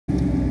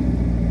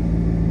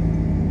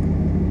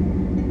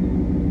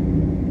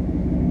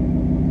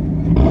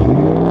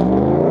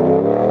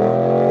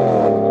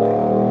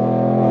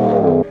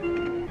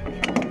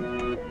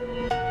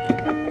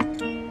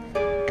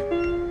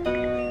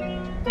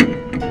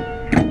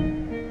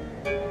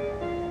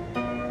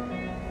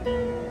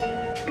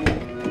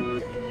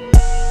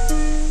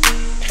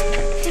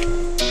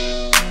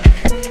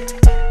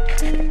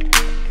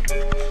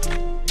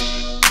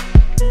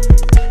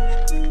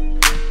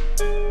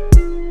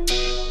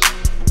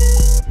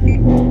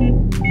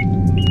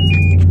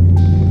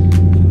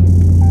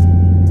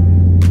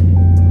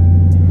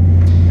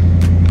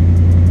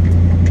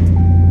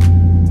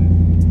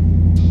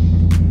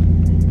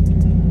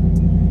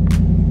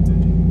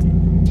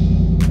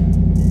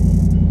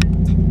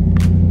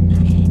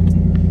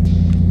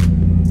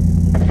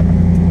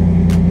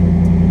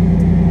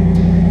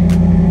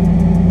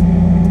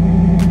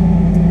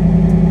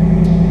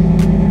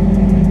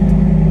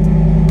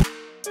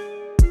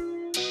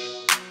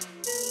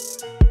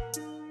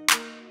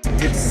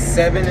It's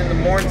 7 in the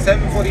morning,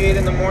 7:48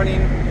 in the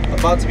morning,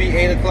 about to be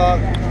 8 o'clock.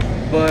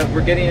 But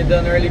we're getting it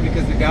done early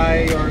because the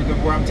guy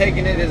where I'm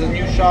taking it is a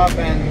new shop,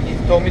 and he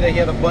told me that he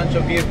had a bunch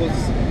of vehicles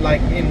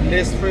like in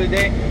list for the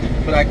day.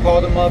 But I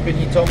called him up and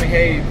he told me,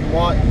 hey, if you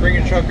want, bring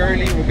your truck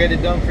early, we'll get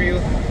it done for you.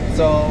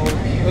 So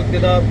he hooked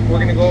it up. We're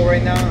gonna go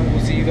right now and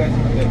we'll see you guys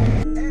in a bit.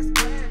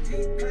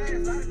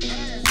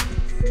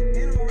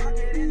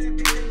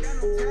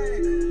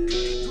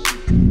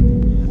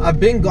 I've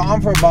been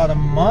gone for about a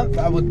month,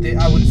 I would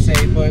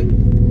say, but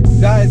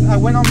guys, I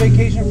went on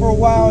vacation for a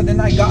while, then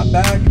I got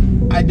back.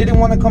 I didn't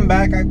want to come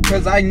back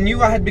because I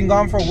knew I had been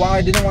gone for a while.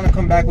 I didn't want to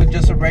come back with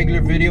just a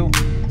regular video,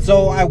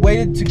 so I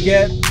waited to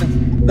get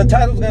the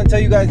title's gonna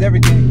tell you guys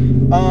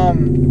everything. Let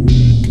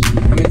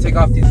me take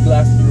off these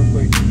glasses real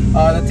quick.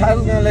 The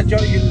title's gonna let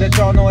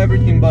y'all know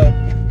everything, but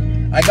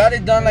I got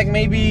it done like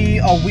maybe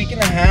a week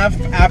and a half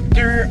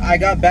after I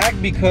got back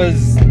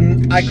because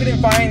I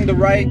couldn't find the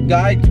right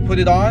guy to put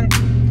it on,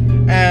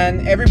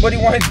 and everybody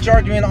wanted to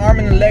charge me an arm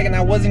and a leg, and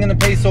I wasn't gonna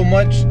pay so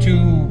much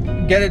to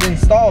get it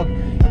installed.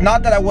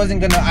 Not that I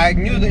wasn't gonna, I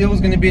knew that it was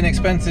gonna be an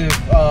expensive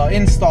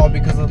install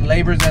because of the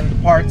labors and the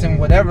parts and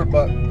whatever,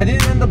 but I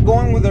didn't end up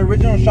going with the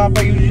original shop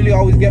I usually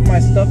always get my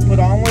stuff put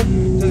on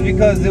with, just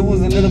because it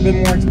was a little bit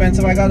more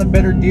expensive. I got a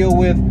better deal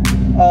with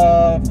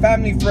a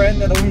family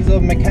friend that owns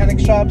a mechanic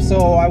shop,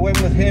 so I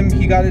went with him.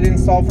 He got it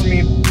installed for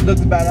me. It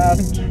looks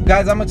badass.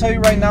 Guys, I'm gonna tell you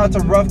right now, it's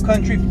a Rough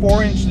Country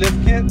 4-inch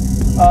lift kit.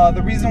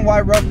 The reason why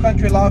Rough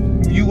Country, a lot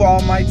of you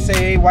all might say,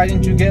 hey, why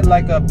didn't you get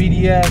like a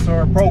BDS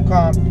or a Pro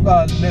Comp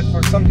lift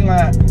or something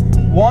like that?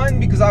 One,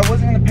 because I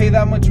wasn't gonna pay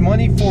that much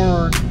money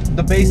for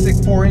the basic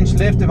 4-inch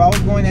lift. If I was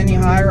going any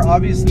higher,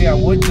 obviously I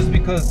would, just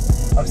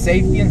because of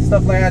safety and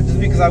stuff like that, just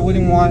because I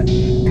wouldn't want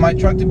my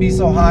truck to be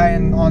so high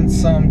and on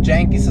some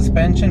janky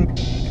suspension.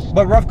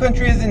 But Rough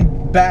Country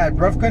isn't bad.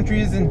 Rough Country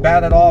isn't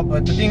bad at all,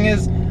 but the thing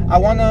is, I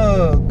want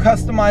to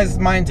customize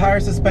my entire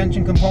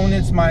suspension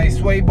components, my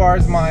sway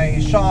bars, my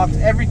shocks,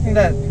 everything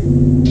that...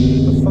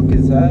 What the fuck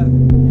is that?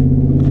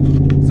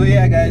 So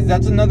yeah, guys,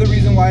 that's another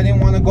reason why I didn't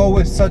want to go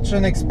with such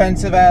an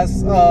expensive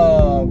ass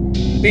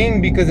thing,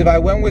 because if I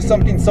went with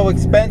something so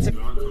expensive,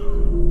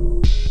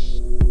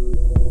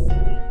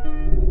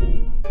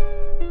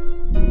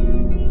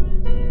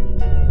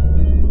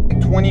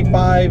 like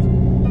 25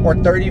 or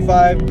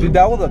 35, dude,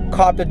 that was a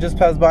cop that just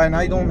passed by, and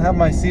I don't have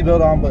my seatbelt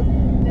on, but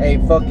hey,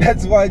 fuck,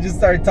 that's why I just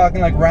started talking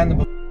like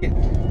random.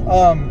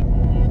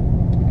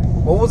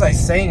 What was I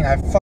saying? I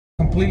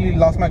completely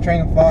lost my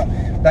train of thought.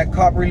 That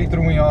cop really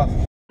threw me off.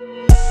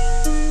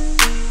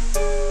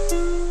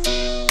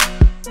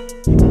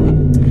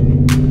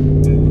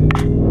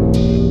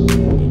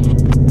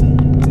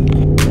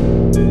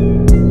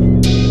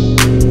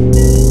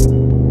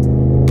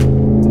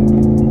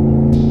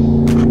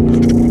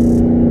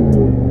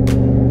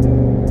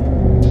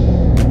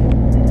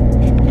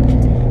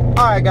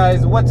 Alright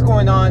guys, what's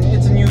going on?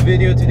 It's a new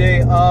video today.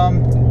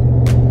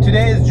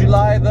 Today is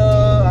July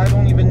I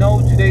don't even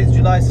know, today is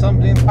July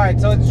something. Alright,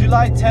 so it's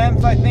July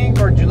 10th I think,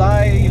 or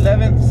July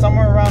 11th,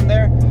 somewhere around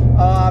there.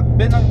 I've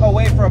been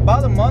away for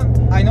about a month.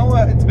 I know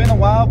it's been a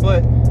while,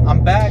 but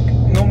I'm back.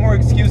 No more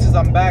excuses,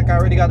 I'm back. I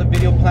already got a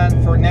video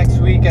planned for next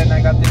week, and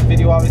I got this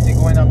video obviously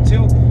going up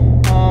too.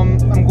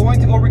 I'm going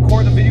to go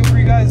record a video for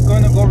you guys.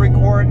 Going to go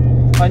record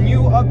a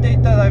new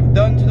update that I've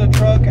done to the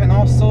truck, and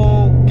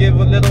also give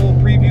a little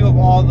preview of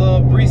all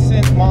the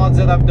recent mods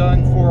that I've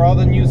done for all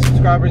the new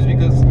subscribers,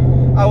 because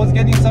I was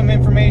getting some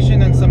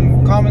information and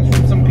some comments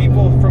from some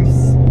people,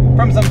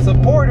 from some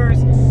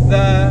supporters,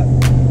 that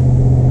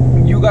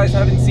you guys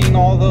haven't seen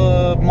all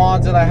the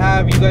mods that I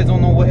have. You guys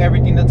don't know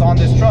everything that's on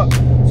this truck.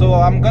 So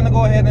I'm gonna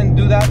go ahead and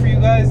do that for you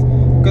guys.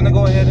 I'm gonna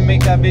go ahead and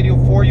make that video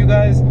for you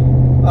guys.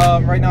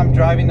 Right now I'm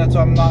driving, that's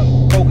why I'm not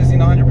focusing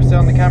 100%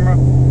 on the camera.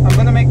 I'm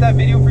gonna make that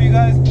video for you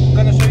guys. I'm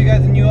gonna show you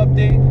guys a new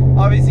update.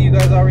 Obviously you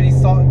guys already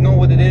know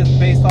what it is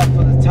based off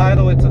of the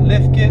title. It's a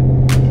lift kit,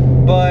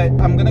 but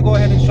I'm gonna go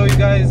ahead and show you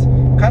guys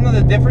kind of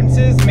the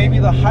differences, maybe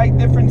the height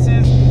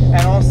differences,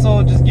 and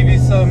also just give you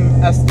some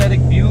aesthetic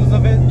views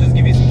of it, just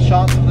give you some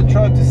shots of the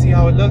truck to see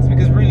how it looks,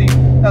 because really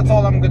that's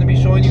all I'm going to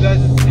be showing you guys,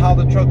 is how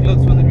the truck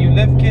looks with a new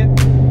lift kit.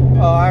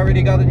 I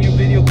already got a new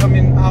video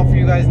coming out for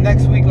you guys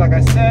next week. Like I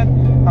said,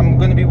 I'm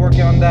going to be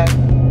working on that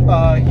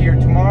here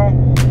tomorrow.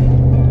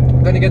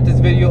 I'm going to get this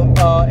video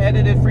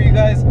edited for you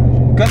guys.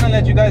 Gonna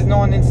let you guys know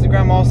on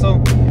Instagram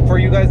also, for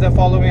you guys that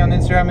follow me on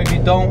Instagram. If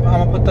you don't,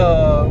 I'm gonna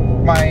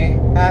put my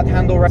 @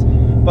 handle right.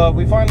 But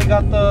we finally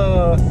got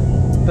the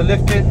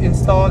lift kit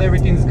installed.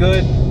 Everything's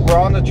good. We're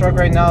on the truck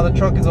right now. The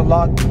truck is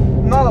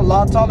not a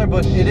lot taller,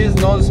 but it is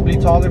noticeably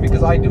taller,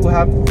 because I do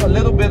have a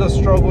little bit of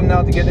struggle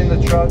now to get in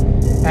the truck,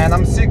 and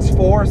I'm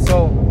 6'4",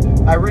 so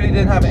I really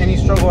didn't have any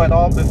struggle at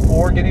all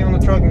before getting on the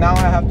truck. Now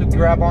I have to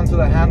grab onto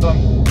the handle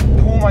and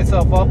pull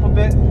myself up a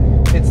bit.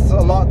 It's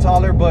a lot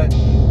taller, but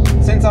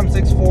since I'm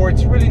 6'4",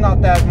 it's really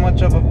not that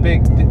much of a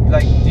big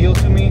deal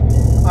to me.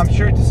 I'm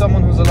sure to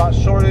someone who's a lot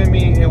shorter than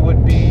me, it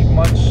would be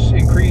much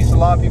increased. A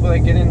lot of people that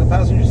get in the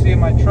passenger seat of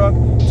my truck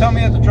tell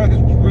me that the truck is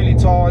really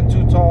tall and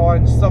too tall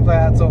and stuff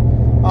like that. So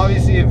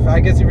Obviously, I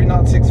guess if you're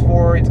not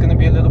 6'4", it's gonna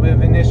be a little bit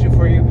of an issue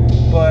for you.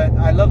 But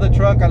I love the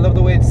truck. I love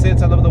the way it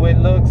sits. I love the way it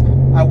looks.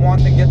 I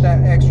want to get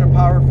that extra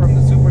power from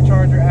the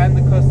supercharger and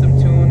the custom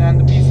tune and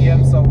the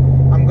PCM. So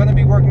I'm gonna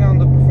be working on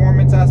the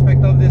performance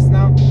aspect of this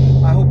now.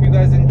 I hope you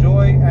guys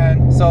enjoy,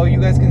 and so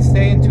you guys can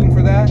stay in tune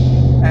for that.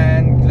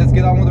 And let's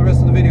get on with the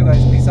rest of the video,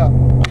 guys. Peace out.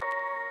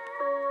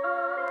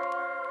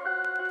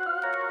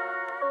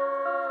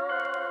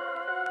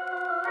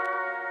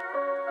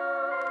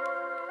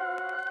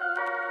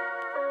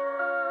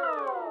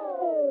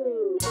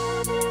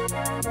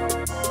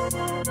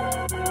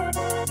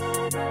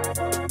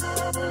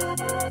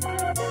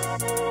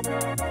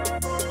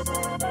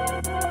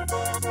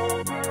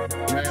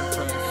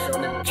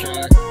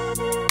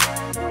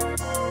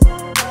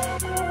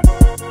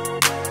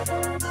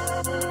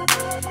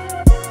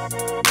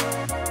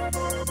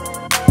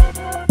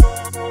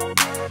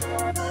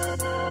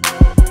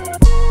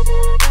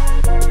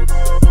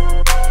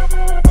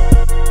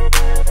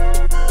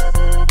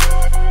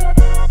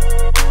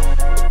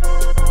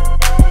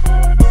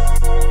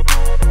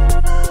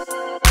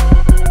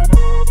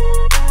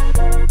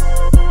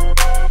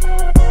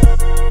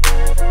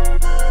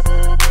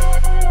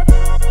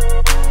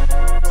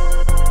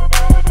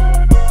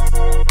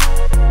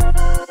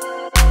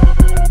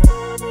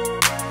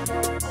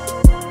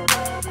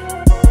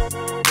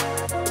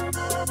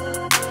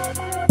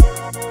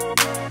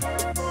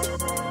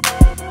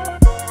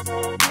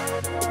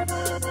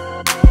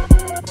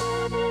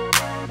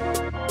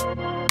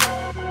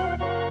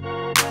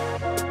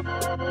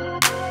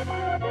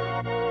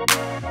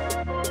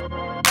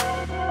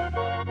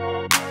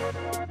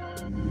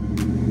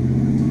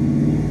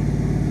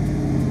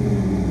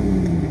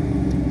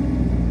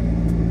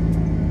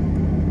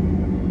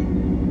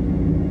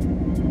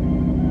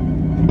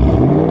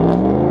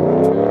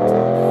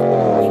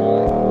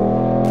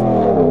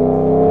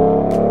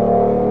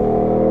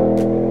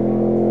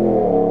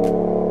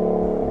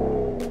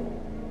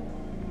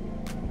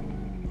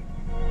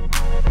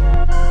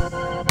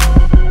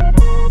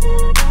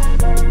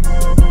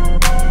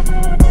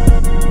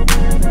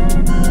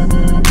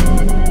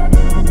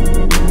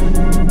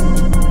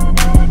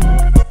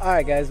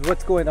 Alright guys,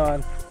 what's going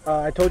on?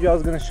 I told you I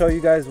was going to show you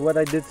guys what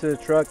I did to the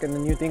truck and the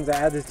new things I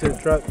added to the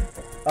truck.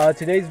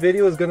 Today's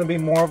video is going to be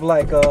more of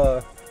like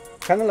a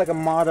kind of like a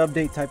mod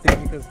update type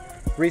thing, because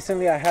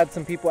recently I had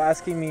some people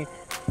asking me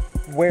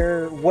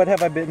what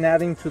have I been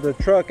adding to the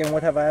truck and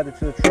what have I added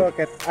to the truck.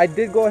 And I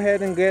did go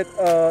ahead and get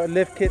a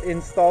lift kit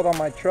installed on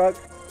my truck.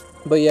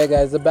 But yeah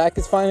guys, the back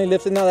is finally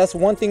lifted now. That's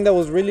one thing that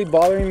was really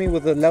bothering me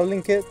with the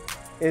leveling kit,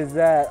 is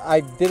that I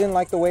didn't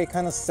like the way it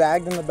kind of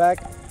sagged in the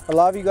back. A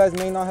lot of you guys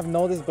may not have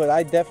noticed, but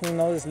I definitely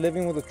noticed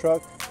living with the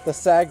truck.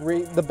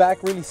 The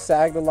back really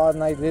sagged a lot,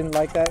 and I didn't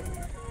like that.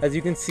 As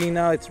you can see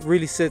now, it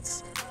really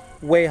sits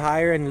way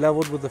higher and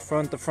leveled with the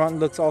front. The front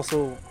looks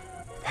also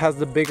has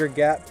the bigger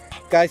gap.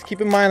 Guys, keep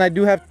in mind I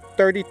do have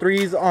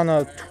 33s on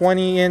a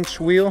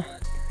 20-inch wheel.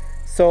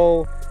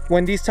 So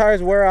when these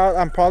tires wear out,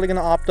 I'm probably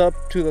gonna opt up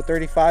to the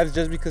 35s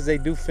just because they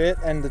do fit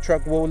and the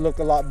truck will look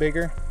a lot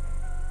bigger.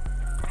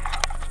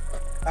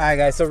 Alright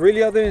guys, so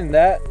really other than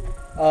that,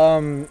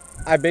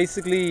 I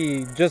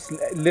basically just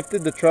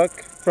lifted the truck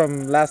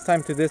from last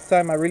time to this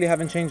time. I really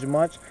haven't changed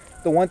much.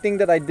 The one thing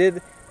that I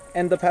did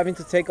end up having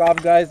to take off,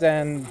 guys,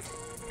 and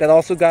that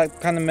also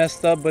got kind of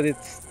messed up, but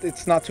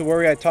it's not to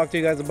worry. I talked to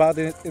you guys about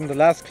it in the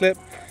last clip,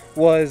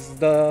 was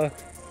the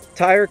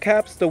tire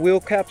caps, the wheel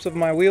caps of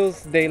my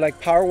wheels. They like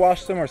power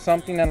washed them or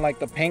something, and like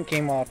the paint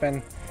came off,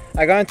 and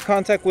I got into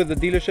contact with the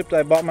dealership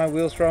that I bought my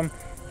wheels from.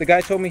 The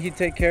guy told me he'd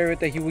take care of it,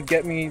 that he would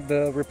get me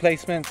the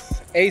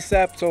replacements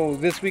ASAP. So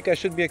this week I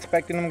should be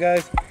expecting them,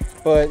 guys.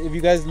 But if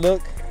you guys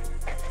look,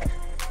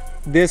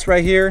 this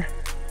right here,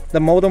 the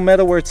moto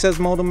metal, where it says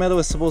moto metal,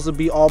 is supposed to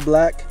be all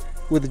black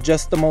with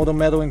just the moto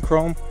metal in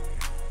chrome.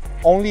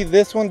 Only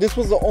this one, this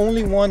was the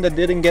only one that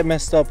didn't get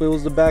messed up. It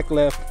was the back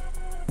left.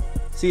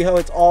 See how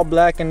it's all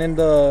black and then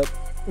the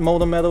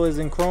moto metal is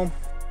in chrome?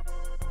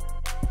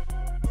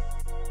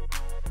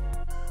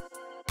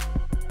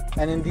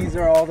 And then these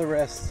are all the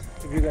rest.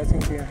 If you guys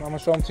can see them, I'm gonna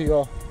show them to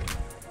y'all.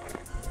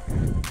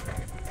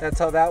 That's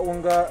how that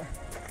one got,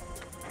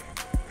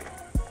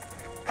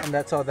 and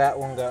that's how that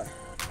one got.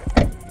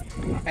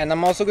 And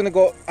I'm also gonna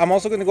go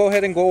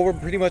ahead and go over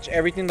pretty much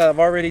everything that I've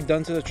already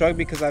done to the truck,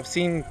 because I've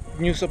seen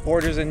new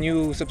supporters and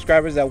new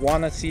subscribers that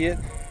want to see it.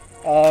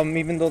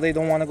 Even though they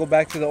don't want to go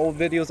back to the old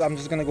videos, I'm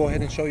just gonna go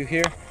ahead and show you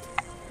here.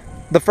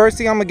 The first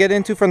thing I'm gonna get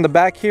into from the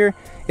back here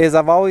is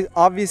I've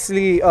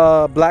obviously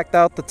blacked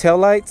out the tail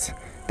lights.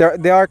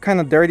 They are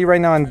kind of dirty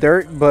right now in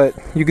dirt, but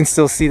you can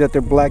still see that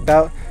they're blacked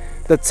out.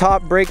 The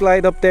top brake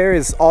light up there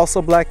is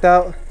also blacked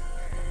out.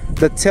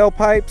 The tail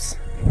pipes,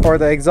 or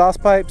the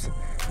exhaust pipes,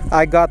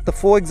 I got the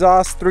full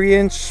exhaust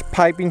 3-inch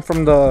piping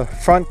from the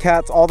front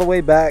cats all the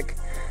way back.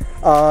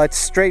 It's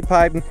straight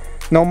pipe,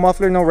 no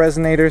muffler, no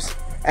resonators.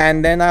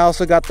 And then I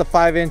also got the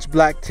 5-inch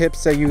black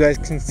tips that you guys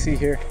can see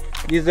here.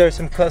 These are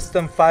some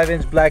custom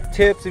 5-inch black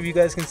tips, if you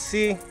guys can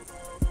see,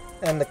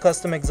 and the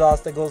custom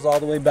exhaust that goes all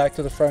the way back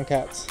to the front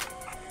cats.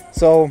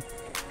 So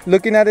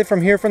looking at it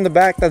from here from the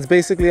back, that's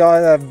basically all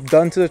I've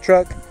done to the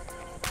truck.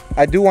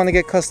 I do want to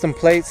get custom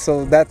plates,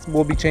 so that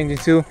will be changing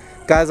too.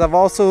 Guys, I've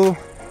also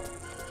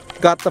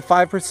got the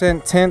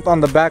 5% tint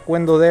on the back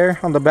window there,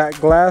 on the back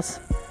glass.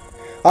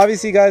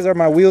 Obviously, guys, are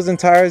my wheels and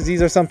tires.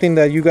 These are something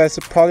that you guys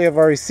probably have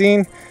already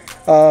seen.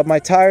 My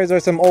tires are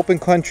some Open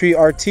Country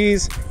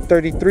RTs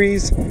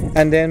 33s,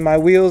 and then my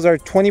wheels are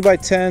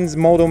 20x10s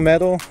Moto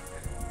Metal.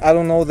 I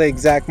don't know the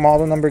exact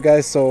model number,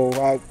 guys,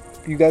 so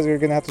you guys are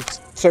gonna have to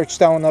search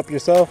that one up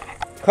yourself.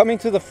 Coming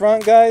to the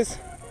front, guys,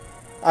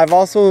 I've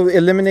also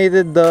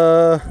eliminated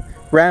the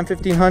Ram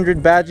 1500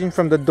 badging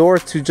from the door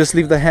to just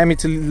leave the Hemi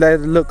to let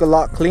it look a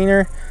lot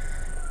cleaner.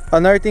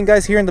 Another thing,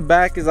 guys, here in the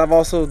back is I've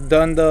also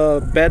done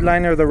the bed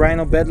liner, the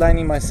Rhino bed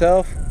lining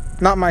myself.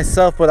 Not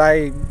myself, but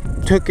I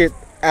took it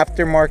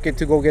aftermarket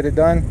to go get it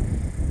done.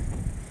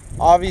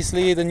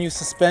 Obviously, the new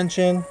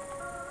suspension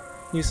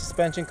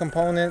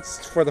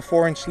components for the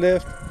 4-inch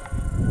lift.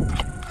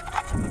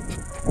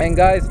 And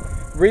guys,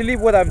 really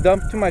what I've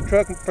done to my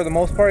truck for the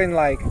most part in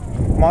like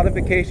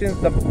modifications,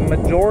 the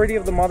majority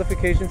of the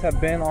modifications have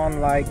been on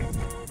like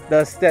the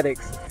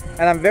aesthetics.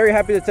 And I'm very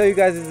happy to tell you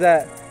guys is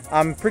that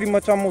I'm pretty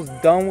much almost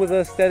done with the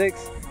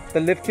aesthetics. The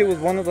lift kit was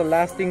one of the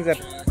last things that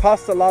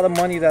cost a lot of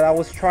money that I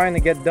was trying to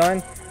get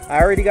done.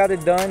 I already got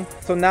it done.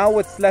 So now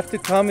what's left to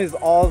come is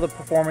all the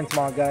performance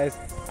mod, guys.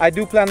 I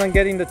do plan on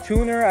getting the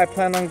tuner. I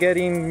plan on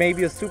getting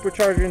maybe a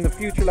supercharger in the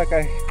future. Like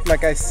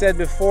I said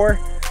before,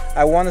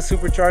 I want to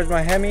supercharge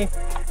my Hemi.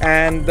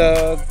 And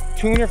the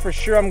tuner for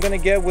sure I'm gonna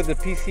get with the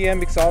PCM,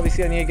 because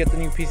obviously I need to get the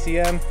new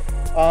PCM.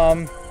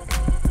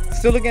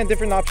 Still looking at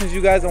different options,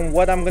 you guys, on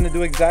what I'm gonna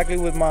do exactly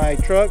with my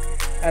truck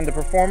and the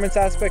performance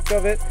aspect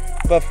of it.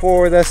 But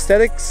for the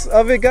aesthetics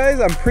of it, guys,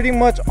 I'm pretty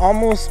much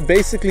almost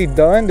basically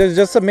done. There's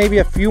just maybe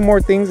a few more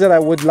things that I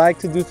would like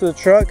to do to the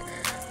truck,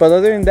 but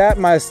other than that,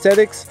 my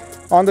aesthetics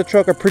on the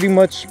truck are pretty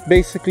much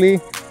basically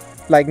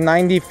like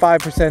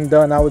 95%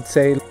 done, I would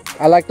say.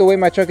 I like the way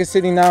my truck is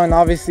sitting now, and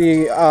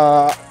obviously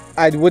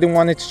I wouldn't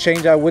want it to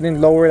change. I wouldn't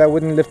lower it, I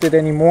wouldn't lift it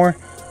anymore.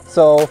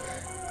 So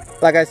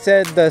like I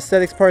said, the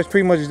aesthetics part is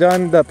pretty much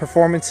done. The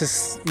performance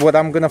is what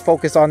I'm gonna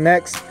focus on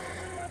next.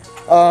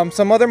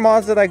 Some other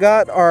mods that I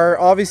got are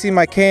obviously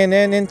my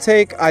K&N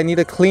intake. I need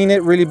to clean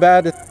it really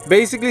bad.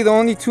 Basically, the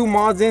only two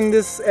mods in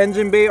this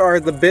engine bay are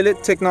the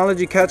billet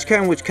technology catch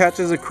can, which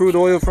catches the crude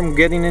oil from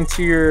getting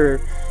into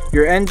your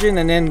engine,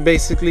 and then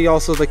basically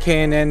also the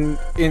K&N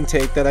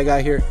intake that I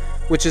got here,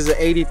 which is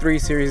the 83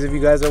 series, if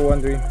you guys are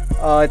wondering.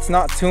 It's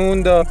not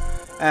tuned,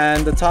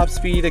 and the top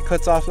speed, it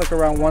cuts off like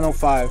around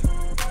 105.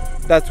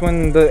 That's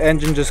when the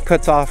engine just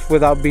cuts off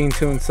without being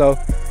tuned. So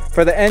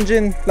for the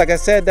engine, like I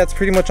said, that's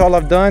pretty much all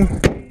I've done.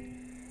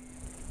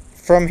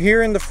 From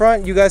here in the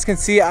front, you guys can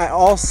see I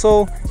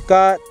also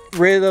got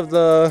rid of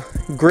the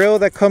grill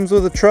that comes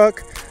with the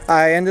truck.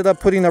 I ended up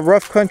putting a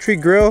rough country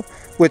grill,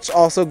 which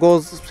also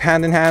goes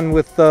hand in hand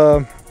with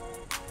the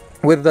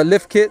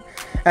lift kit.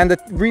 And the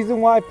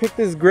reason why I picked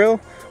this grill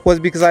was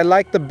because I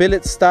like the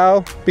billet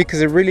style,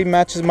 because it really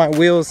matches my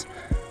wheels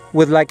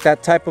with like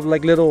that type of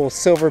like little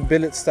silver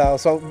billet style.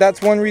 So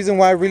that's one reason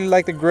why I really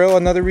like the grill.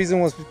 Another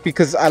reason was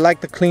because I like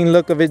the clean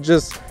look of it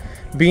just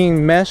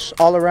being mesh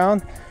all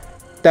around.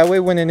 That way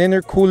when an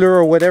intercooler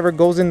or whatever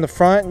goes in the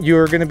front,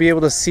 you're gonna be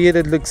able to see it.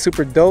 It looks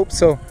super dope.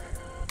 So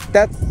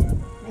that's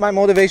my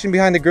motivation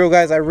behind the grill,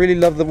 guys. I really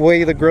love the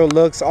way the grill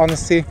looks,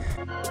 honestly.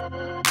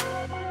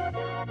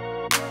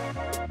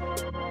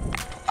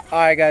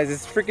 Alright guys,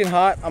 it's freaking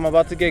hot. I'm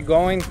about to get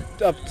going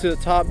up to the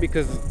top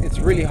because it's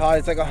really hot.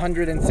 It's like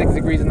 106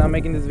 degrees and I'm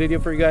making this video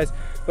for you guys.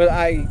 But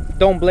I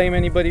don't blame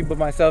anybody but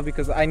myself,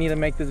 because I need to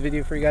make this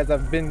video for you guys.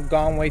 I've been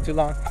gone way too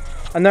long.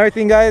 Another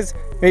thing, guys,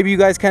 maybe you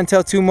guys can't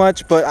tell too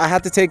much, but I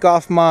had to take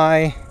off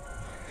my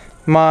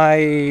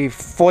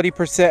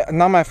 40%,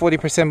 not my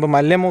 40%, but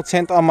my limo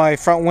tint on my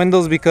front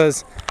windows,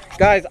 because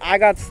guys, I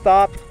got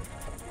stopped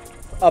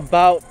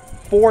about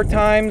 4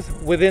 times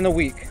within a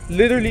week.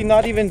 Literally,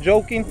 not even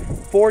joking,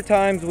 4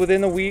 times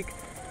within a week.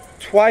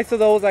 Twice of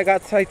those I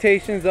got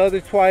citations. The other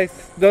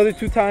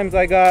 2 times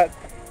I got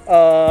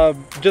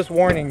just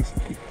warnings.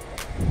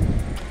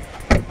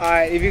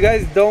 Alright, if you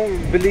guys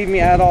don't believe me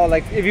at all,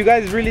 like if you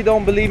guys really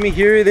don't believe me,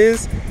 here it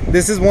is.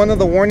 This is one of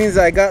the warnings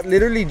that I got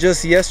literally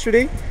just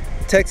yesterday.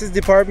 Texas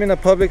Department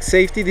of Public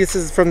Safety. This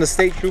is from the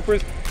state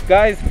troopers.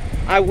 Guys,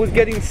 I was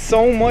getting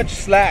so much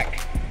slack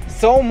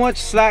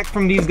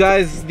from these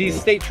guys, these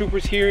state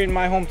troopers here in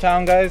my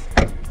hometown, guys.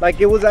 Like,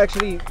 it was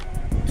actually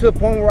to the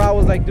point where I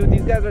was like, dude,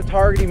 these guys are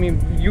targeting me.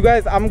 You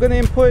guys, I'm gonna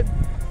input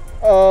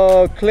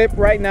a clip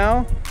right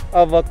now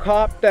of a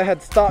cop that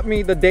had stopped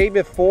me the day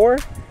before,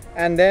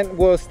 and then,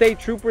 well, a state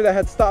trooper that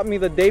had stopped me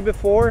the day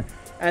before,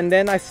 and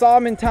then I saw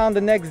him in town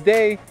the next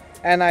day,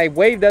 and I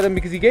waved at him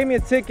because he gave me a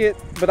ticket,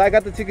 but I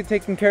got the ticket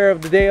taken care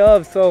of the day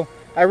of. So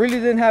I really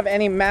didn't have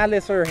any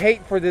malice or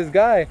hate for this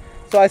guy.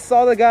 So I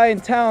saw the guy in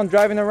town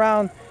driving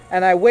around,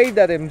 and I waved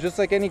at him just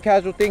like any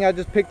casual thing. I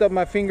just picked up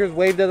my fingers,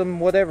 waved at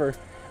him, whatever.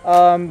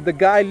 The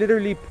guy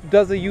literally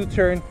does a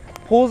U-turn,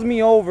 pulls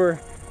me over,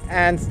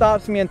 and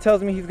stops me and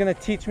tells me he's gonna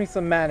teach me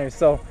some manners.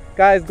 So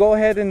guys, go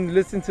ahead and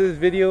listen to this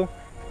video.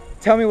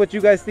 Tell me what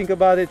you guys think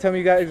about it. Tell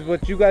me guys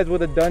what you guys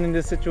would have done in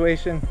this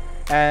situation.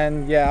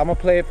 And yeah, I'm gonna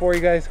play it for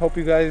you guys. Hope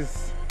you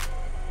guys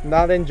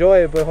not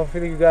enjoy it, but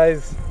hopefully you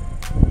guys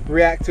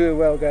react to it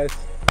well, guys.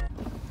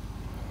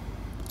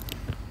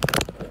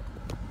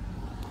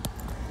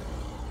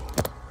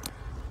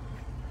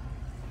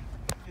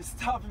 You're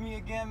stopping me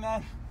again,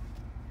 man.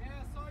 Yeah,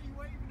 I saw you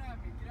waving at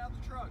me. Get out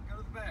the truck. Go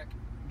to the back.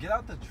 Get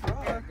out the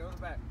truck. Yeah, go to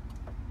the back.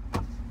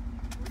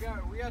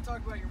 We gotta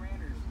talk about your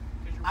manners.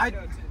 Because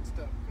your windows and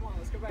stuff. Come on,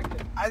 let's go back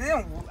there.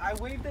 I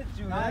waved at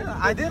you, No, man. you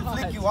I did didn't not.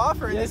 flick you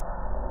off or anything. Yes.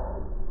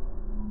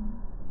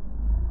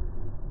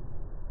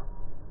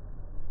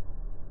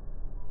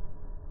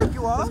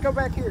 Let's go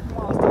back here. Come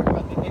on, let's talk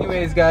about that.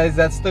 Anyways, guys,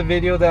 that's the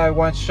video that I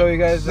want to show you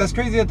guys. That's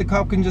crazy that the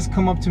cop can just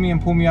come up to me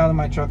and pull me out of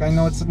my truck. I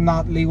know it's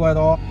not legal at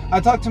all. I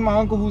talked to my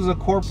uncle, who's a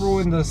corporal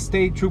in the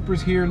state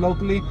troopers here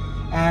locally,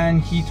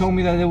 and he told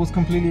me that it was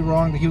completely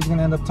wrong, that he was going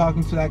to end up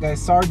talking to that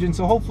guy's sergeant.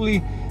 So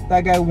hopefully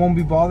that guy won't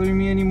be bothering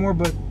me anymore.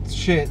 But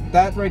shit,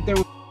 that right there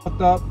was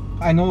fucked up.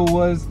 I know it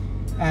was.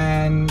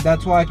 And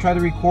that's why I tried to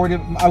record it.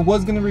 I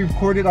was gonna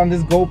record it on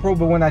this GoPro,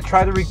 but when I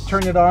tried to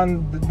turn it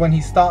on, when he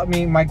stopped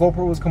me, my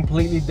GoPro was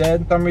completely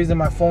dead. For some reason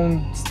my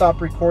phone stopped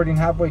recording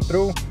halfway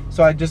through,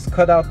 so I just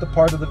cut out the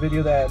part of the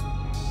video that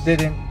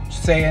didn't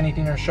say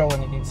anything or show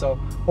anything. So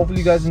hopefully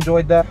you guys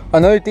enjoyed that.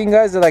 Another thing,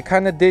 guys, that I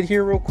kind of did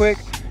here real quick,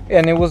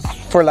 and it was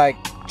for like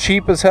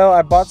cheap as hell.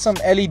 I bought some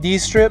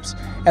LED strips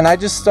and I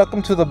just stuck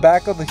them to the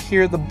back of the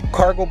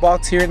cargo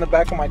box here in the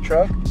back of my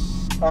truck.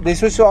 They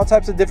switch to all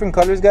types of different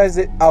colors, guys.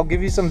 I'll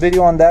give you some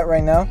video on that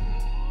right now.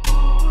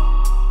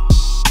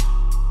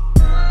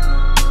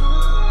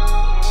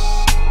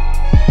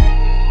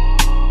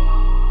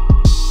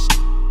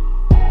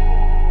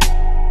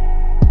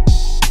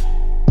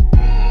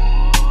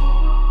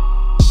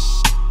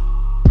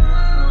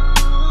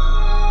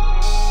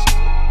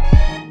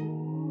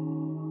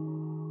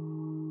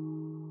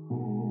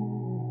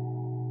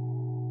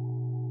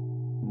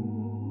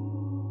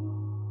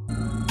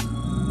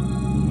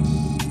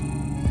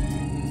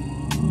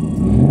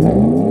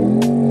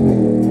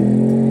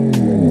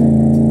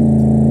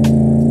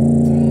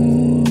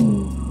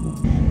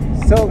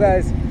 So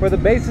guys, for the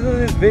basis of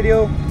this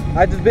video,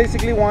 I just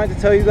basically wanted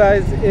to tell you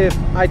guys, if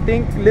I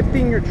think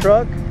lifting your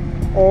truck,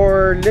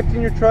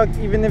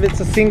 even if it's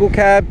a single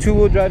cab,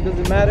 two-wheel drive,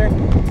 doesn't matter,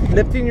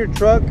 lifting your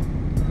truck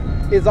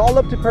is all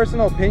up to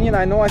personal opinion.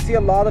 I know I see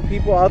a lot of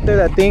people out there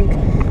that think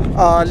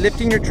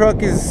lifting your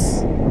truck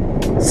is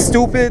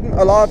stupid.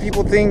 A lot of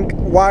people think,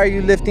 why are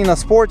you lifting a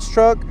sports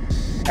truck?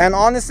 And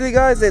honestly,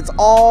 guys, it's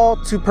all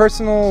to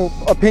personal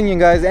opinion,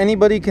 guys.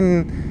 Anybody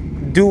can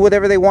do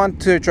whatever they want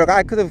to their truck.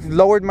 I could have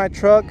lowered my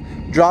truck,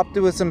 dropped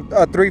it with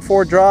a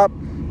 3/4 drop.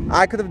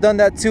 I could have done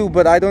that too,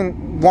 but I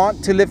didn't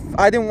want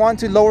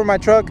to lower my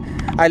truck.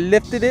 I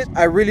lifted it.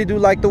 I really do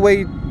like the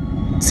way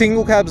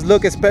single cabs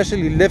look,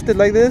 especially lifted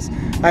like this.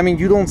 I mean,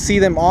 you don't see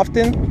them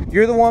often.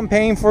 You're the one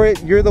paying for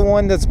it. You're the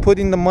one that's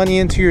putting the money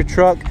into your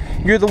truck.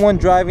 You're the one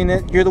driving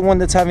it. You're the one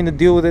that's having to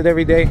deal with it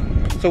every day.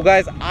 So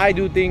guys, I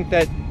do think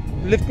that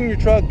lifting your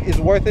truck is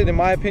worth it, in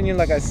my opinion,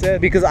 like I said,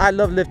 because I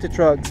love lifted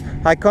trucks.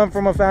 I come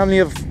from a family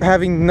of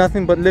having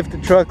nothing but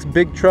lifted trucks,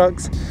 big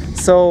trucks.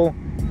 So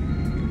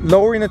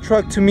lowering a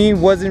truck to me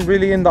wasn't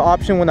really in the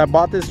option when I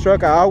bought this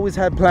truck. I always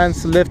had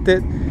plans to lift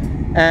it,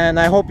 and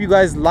I hope you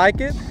guys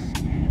like it.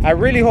 I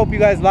really hope you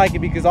guys like it,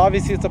 because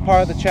obviously it's a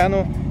part of the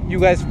channel. You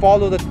guys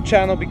follow the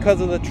channel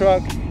because of the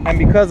truck and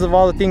because of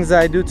all the things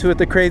that I do to it,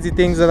 the crazy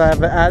things that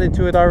I've added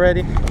to it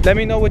already. Let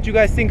me know what you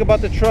guys think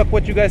about the truck,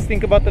 what you guys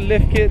think about the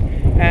lift kit,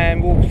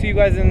 and we'll see you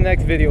guys in the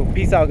next video.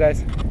 Peace out,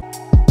 guys.